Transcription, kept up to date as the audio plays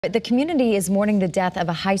The community is mourning the death of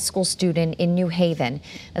a high school student in New Haven.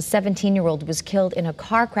 A 17-year-old was killed in a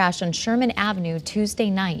car crash on Sherman Avenue Tuesday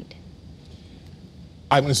night.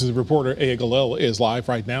 Eyewitness reporter Aya Galil is live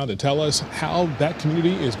right now to tell us how that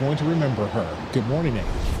community is going to remember her. Good morning, Aya.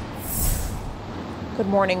 Good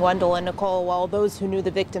morning, Wendell and Nicole. Well, those who knew the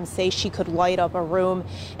victim say she could light up a room,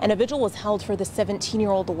 and a vigil was held for the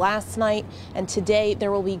 17-year-old last night. And today there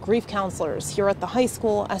will be grief counselors here at the high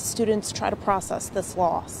school as students try to process this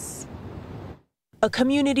loss. A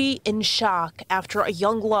community in shock after a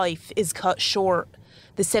young life is cut short.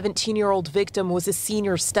 The 17-year-old victim was a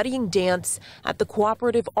senior studying dance at the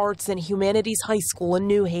Cooperative Arts and Humanities High School in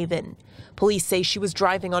New Haven. Police say she was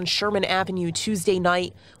driving on Sherman Avenue Tuesday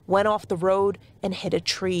night, went off the road and hit a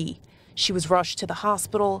tree. She was rushed to the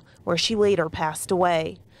hospital where she later passed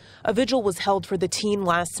away. A vigil was held for the teen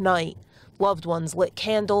last night. Loved ones lit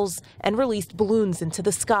candles and released balloons into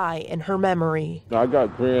the sky in her memory. I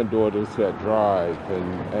got granddaughters that drive,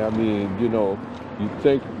 and I mean, you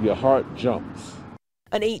think your heart jumps.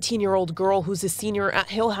 An 18-year-old girl who's a senior at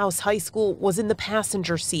Hillhouse High School was in the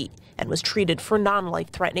passenger seat and was treated for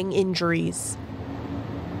non-life-threatening injuries.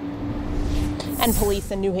 And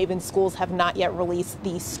police in New Haven schools have not yet released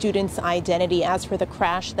the student's identity. As for the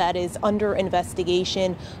crash, that is under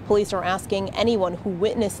investigation. Police are asking anyone who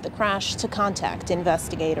witnessed the crash to contact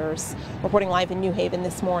investigators. Reporting live in New Haven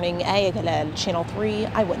this morning, Aya Galil, Channel 3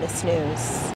 Eyewitness News.